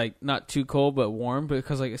and like not too cold but warm,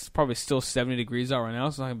 because like it's probably still 70 degrees out right now, so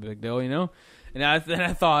it's not a big deal, you know. And then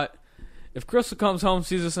I thought, if Crystal comes home,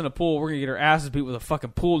 sees us in a pool, we're gonna get our asses beat with a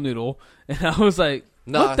fucking pool noodle. And I was like,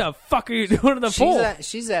 what the fuck are you doing in the pool?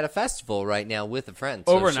 She's at a festival right now with a friend.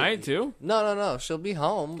 So Overnight too? No. She'll be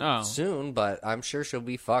home soon, but I'm sure she'll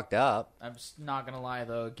be fucked up. I'm not going to lie,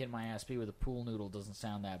 though. Getting my ass beat with a pool noodle doesn't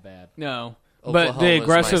sound that bad. No. Oklahoma's But the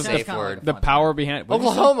aggressive, my safe word. the power behind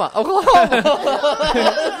Oklahoma. What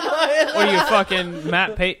are you fucking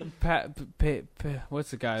Matt Payton?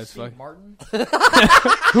 What's the guy's Steve fucking? Martin? Who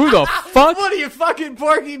the fuck? What are you, fucking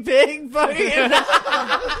Porky Pig?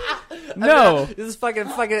 No. This is fucking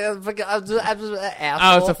asshole.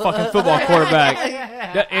 Oh, it's a fucking football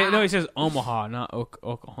quarterback. No, he says Omaha, not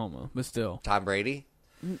Oklahoma, but still. Tom Brady?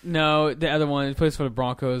 No, the other one, he plays for the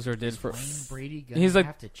Broncos or did for. Wayne Brady gonna He's like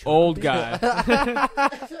have to choke old a bit? guy.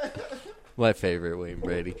 My favorite Wayne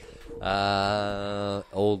Brady.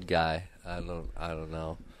 Old guy. I don't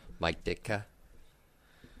know. Mike Ditka?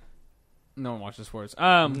 No one watches sports.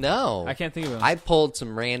 No. I can't think of him. I pulled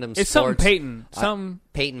some random It's sports. something Peyton.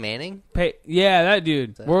 Peyton Manning? Yeah, that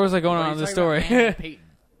dude. Where was I going What are on you this talking about, story? Manning Peyton?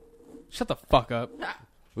 Shut the fuck up.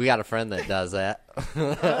 We got a friend that does that.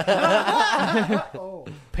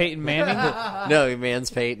 Peyton Manning? No, he mans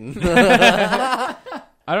Peyton. I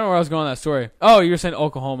don't know where I was going with that story. Oh, you were saying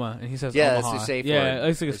Oklahoma, and he says Yeah, Omaha. that's his safe yeah, word. it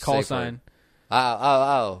looks like his It's call safe sign.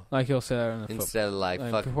 Oh. Like he'll say that in the football. Instead of like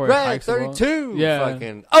fucking before he Red hikes the ball. 32, Yeah.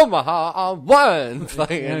 fucking Omaha on one.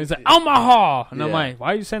 Fucking, And he's like, Omaha! And I'm Yeah. like,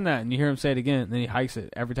 why are you saying that? And you hear him say it again, and then he hikes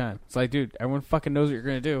it every time. It's like, dude, everyone fucking knows what you're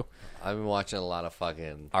going to do. I've been watching a lot of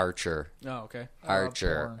fucking Archer. Oh, okay.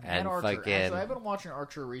 Archer. Porn. And Archer. fucking... Actually, I've been watching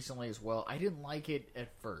Archer recently as well. I didn't like it at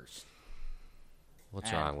first.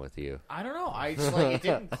 What's wrong with you? I don't know. I just like it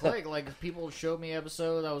didn't click. Like people showed me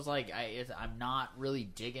episodes. I was like, I'm not really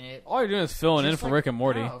digging it. All you're doing is filling in Just for like, Rick and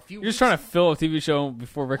Morty. no, a few You're just weeks- trying to fill a TV show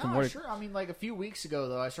before Rick and No, Morty. sure. I mean, like a few weeks ago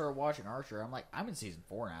though, I started watching Archer. I'm like, I'm in season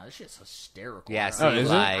 4 now. This shit's hysterical. Yeah, I see, Oh, is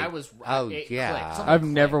it? like... I was. Oh, it yeah. clicked. Something I've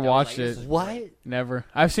never clicked. I was watched like, this it. is What? great. Never.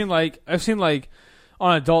 I've seen like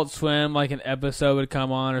on Adult Swim, like an episode would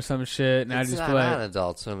come on or some shit, and I It's just not play on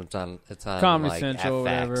Adult Swim. It's on Comedy like, Central,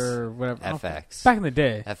 FX. whatever. FX. Back in the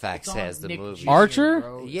day, FX It's on has the Nick movie. Jr., Archer?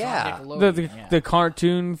 bro. It's on Yeah. Nickelodeon, the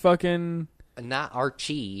cartoon fucking. Not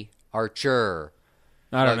Archie. Archer.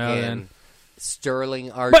 I don't know. Fucking Then Sterling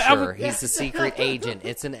But I Archer. would- He's the secret agent.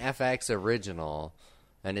 It's an FX original,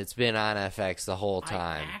 and it's been on FX the whole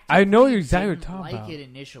time. I know exactly what didn't you're talking like about. it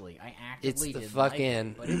initially. I It's actively the didn't fucking- like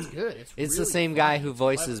it, but it's good. It's It's the really same guy funny who and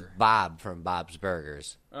voices clever. Bob from Bob's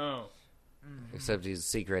Burgers, oh, except he's a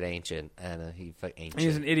secret agent, and ancient.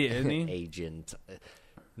 he's an idiot, isn't he? Agent.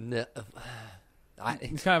 No,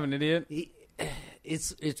 He's kind of an idiot.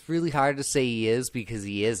 it's really hard to say he is because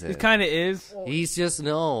he isn't. It kind of is. He's just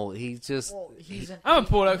no. He's just. Well, I'm gonna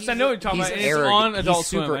pull it up because I know what you're talking He's about. And it's arrogant. on Adult He's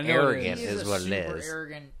Swim. super I know arrogant. It He's is a what it super is.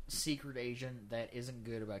 arrogant secret agent that isn't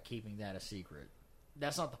good about keeping that a secret.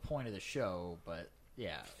 That's not the point of the show, but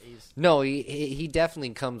yeah, he's No, he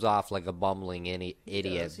definitely comes off like a bumbling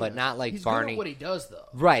idiot, but not like he's Barney. good at what he does, though.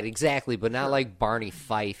 Right, exactly, but not like Barney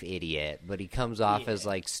Fife idiot. But he comes off as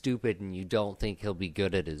like stupid, and you don't think he'll be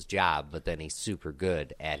good at his job, but then he's super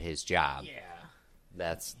good at his job. Yeah,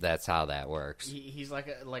 That's how that works. he's like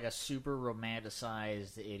a super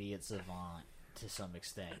romanticized idiot savant to some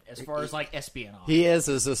extent, as far as like espionage. He is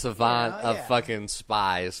as a savant Yeah, of yeah. fucking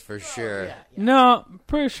spies for sure. Yeah. No, I'm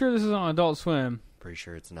pretty sure this is on Adult Swim. Pretty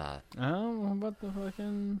sure it's not. Oh, about the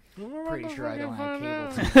fucking. Pretty sure I don't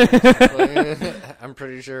have cable TV. I'm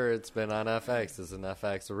pretty sure it's been on FX. It's an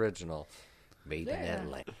FX original, made in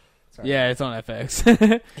Atlanta. Yeah, it's on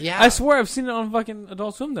FX. Yeah, I swear I've seen it on fucking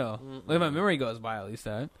Adult Swim though. Like my memory goes by at least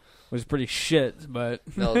that, which is pretty shit. But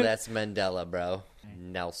no, that's Mandela, bro.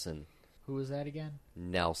 Nelson. Who was that again?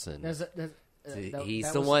 Nelson. He's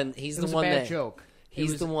He's the one. He's the was one a bad that. joke.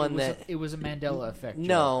 He's the one that. It was a Mandela effect.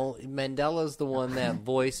 No, Mandela's the one that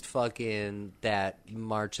voiced fucking that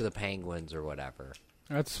March of the Penguins or whatever.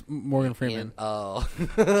 that's Morgan Freeman. Oh,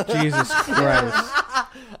 Jesus Christ!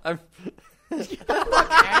 Get the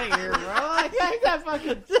fuck out of here, bro! That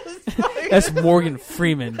fucking That's Morgan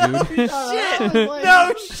Freeman, dude. shit.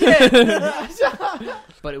 no shit.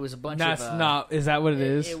 But it was a bunch That's of. not. Is that what it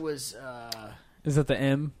is? It was. Is that the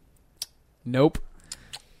M? Nope.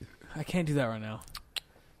 I can't do that right now.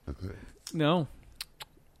 No.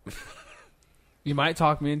 You might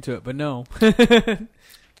talk me into it, but no.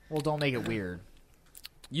 Well, don't make it weird.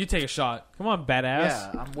 You take a shot. Come on,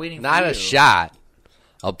 badass. Yeah, I'm waiting. Not for a you. shot.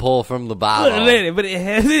 A pull from the bottle. But it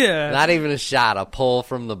has, yeah. Not even a shot. A pull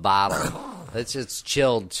from the bottle. It's just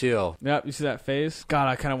chilled too. Yep, you see that face? God,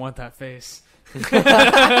 I kind of want that face.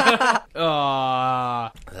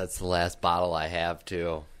 Aw. That's the last bottle I have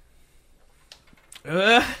too.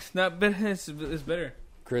 It's not bitter. It's bitter.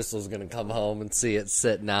 Crystal's gonna come home and see it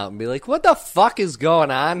sitting out and be like, "What the fuck is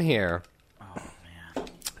going on here?"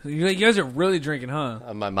 You guys are really drinking,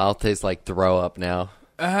 huh? My mouth tastes like throw up now.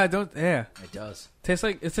 Don't. Yeah. It does. Tastes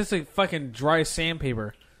like fucking dry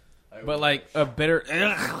sandpaper, but like a bitter.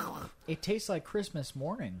 It tastes like Christmas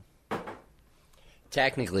morning.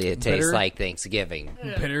 Technically, it tastes Bitter? like Thanksgiving.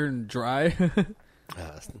 Bitter and dry.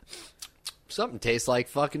 Something tastes like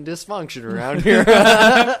fucking dysfunction around here.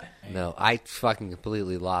 No, I fucking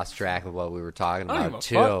completely lost track of what we were talking I don't about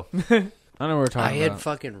give a too. fuck. I know what we're I talking had about.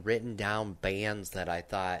 fucking written down bands that I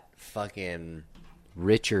thought fucking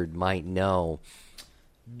Richard might know.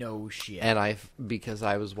 No shit. And because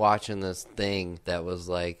I was watching this thing that was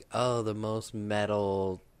like, oh, the most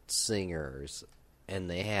metal singers. And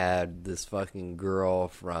they had this fucking girl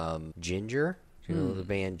from Ginger. Do you know the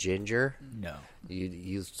band Ginger? No.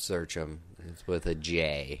 You search them. It's with a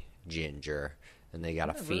J, Ginger. And they got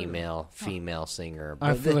a female singer.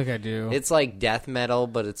 I But feel like I do. it's like death metal,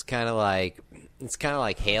 but it's kind of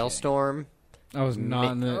like Hailstorm. I was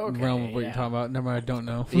not in the Okay, realm of what you're yeah. talking about. Never mind, I don't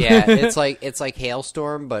know. Yeah, it's like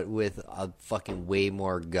Hailstorm, but with a fucking way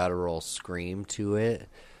more guttural scream to it.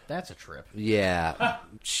 That's a trip. Yeah,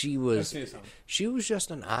 she was see something.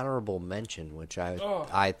 just an honorable mention, which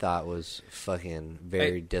I thought was fucking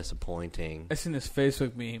very disappointing. I seen this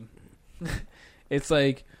Facebook meme. It's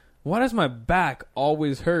like, why does my back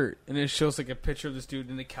always hurt? And it shows like a picture of this dude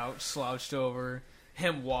in the couch slouched over,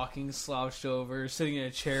 him walking slouched over, sitting in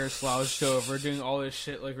a chair slouched over, doing all this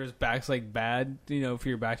shit like his back's like bad, for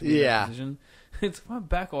your back to be in that position. It's my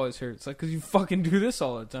back always hurts. It's like because you fucking do this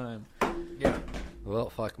all the time. Yeah.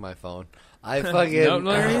 Well, fuck my phone. I fucking No,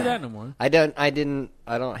 don't need that no more. I don't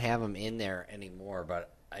have them in there anymore,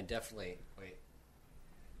 but I definitely wait.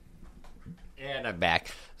 And I'm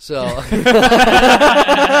back. So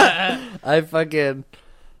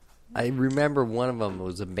I remember one of them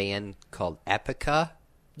was a band called Epica.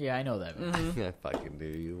 Yeah, I know that. I fucking knew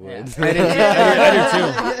you would.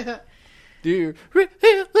 I do too. Do you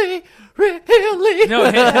really? No,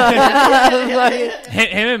 him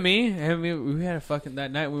and me, we had a fucking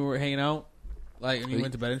that night we were hanging out, like, and he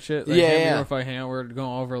went to bed and shit. Like, Yeah, him and yeah. we were fucking hanging out. We were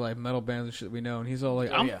going over like metal bands and shit we know, and he's all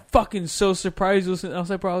like, "I'm yeah. fucking so surprised you listen." I was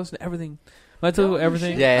like, "Bro, I listen to everything. I tell you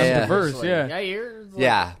everything. Yeah, I'm yeah. diverse. It's like, yeah." You're like,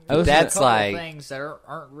 Yeah, I listen to that's a couple like things that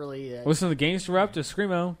aren't really. Listen to gangster rap to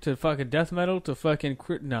screamo to fucking death metal to fucking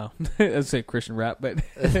no, I'd say Christian rap, but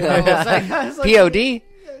POD.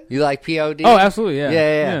 You like POD? oh, absolutely, yeah,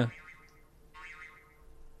 Yeah.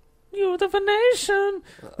 You the nation.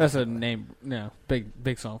 That's a name. No,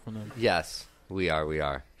 big song from them. Yes, we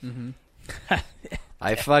are.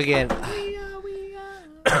 I fucking.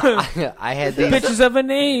 I had these. Bitches of a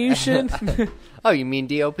nation. Oh, you mean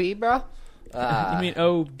DOP, bro? You mean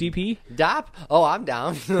ODP? DOP? Oh, I'm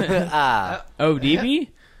down. ODB?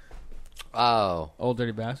 Oh. Old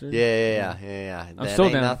Dirty Bastard? Yeah. I'm that still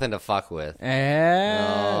ain't down. nothing to fuck with.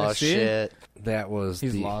 Oh, Shit. That was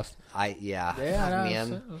He's lost. Yeah, Yeah,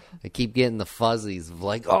 man. I keep getting the fuzzies of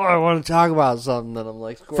like, oh, I want to talk about something, and I'm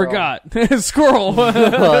like, squirrel. Forgot. Squirrel.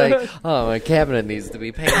 Like, oh, my cabinet needs to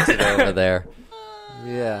be painted over there.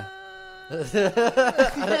 Yeah. What,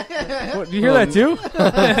 do you hear that too?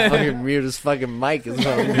 Fucking mute his fucking mic is what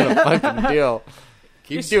I'm gonna fucking do.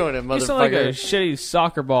 Keep doing it, You sound like a motherfucker. shitty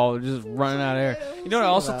soccer ball just running out of air. You know what I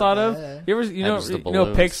also thought of? You ever, you know That was the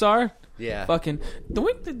Pixar? Yeah. Fucking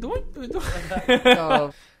doink, doink,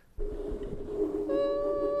 doink.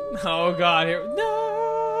 Oh God! Here, no.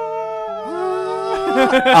 All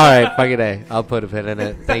right, fucking A. I'll put a pin in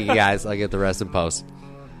it. Thank you guys. I'll get the rest in post.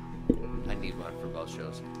 I need one for both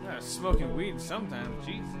shows. Smoking weed sometimes.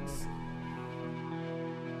 Jesus.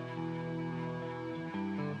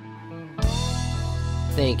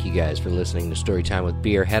 Thank you guys for listening to Storytime with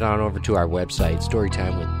Beer. Head on over to our website,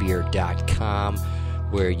 storytimewithbeer.com,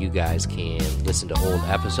 where you guys can listen to old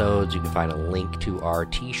episodes. You can find a link to our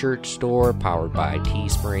t-shirt store powered by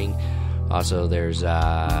Teespring. Also, there's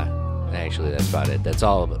actually that's about it. That's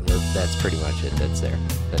all. That's pretty much it. That's there.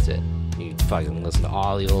 That's it. You can fucking listen to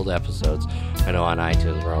all the old episodes. I know on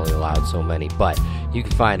iTunes we're only allowed so many, but you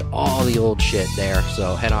can find all the old shit there.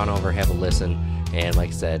 So head on over, have a listen, and like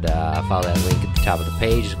I said, follow that link at the top of the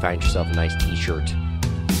page to find yourself a nice t-shirt.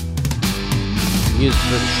 Music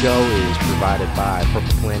for the show is provided by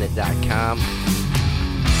PurplePlanet.com.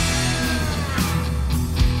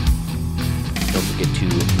 Don't forget to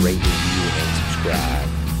rate, review, and subscribe.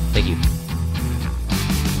 Thank you.